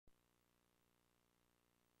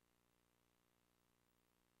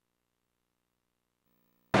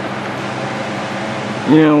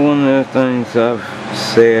You know, one of the things I've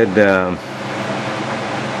said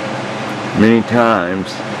many times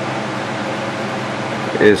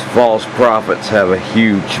is false prophets have a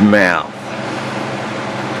huge mouth.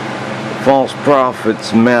 The false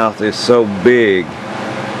prophet's mouth is so big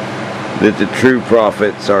that the true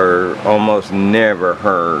prophets are almost never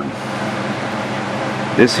heard.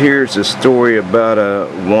 This here's a story about a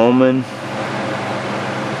woman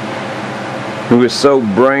who was so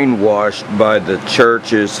brainwashed by the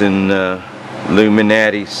churches and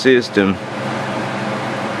Illuminati system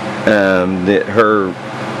that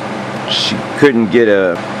she couldn't get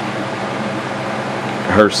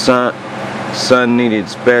her son needed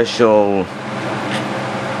special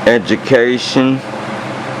education,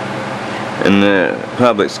 and the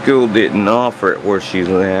public school didn't offer it where she's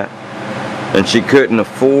at, and she couldn't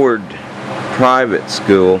afford private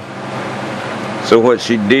school. So what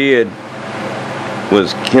she did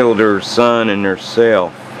was killed her son and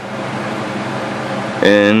herself.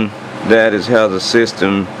 And that is how the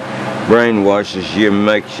system brainwashes you,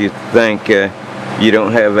 makes you think you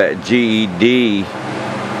don't have that GED,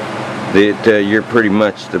 that you're pretty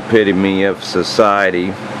much the epitome of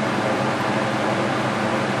society.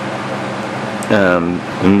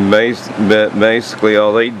 But basically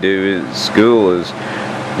all they do at school is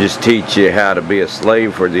just teach you how to be a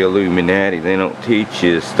slave for the Illuminati. They don't teach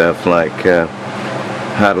you stuff like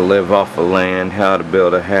how to live off the land, how to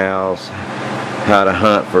build a house, how to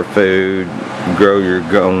hunt for food, grow your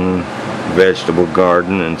own vegetable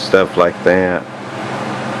garden and stuff like that.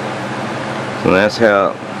 So that's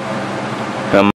how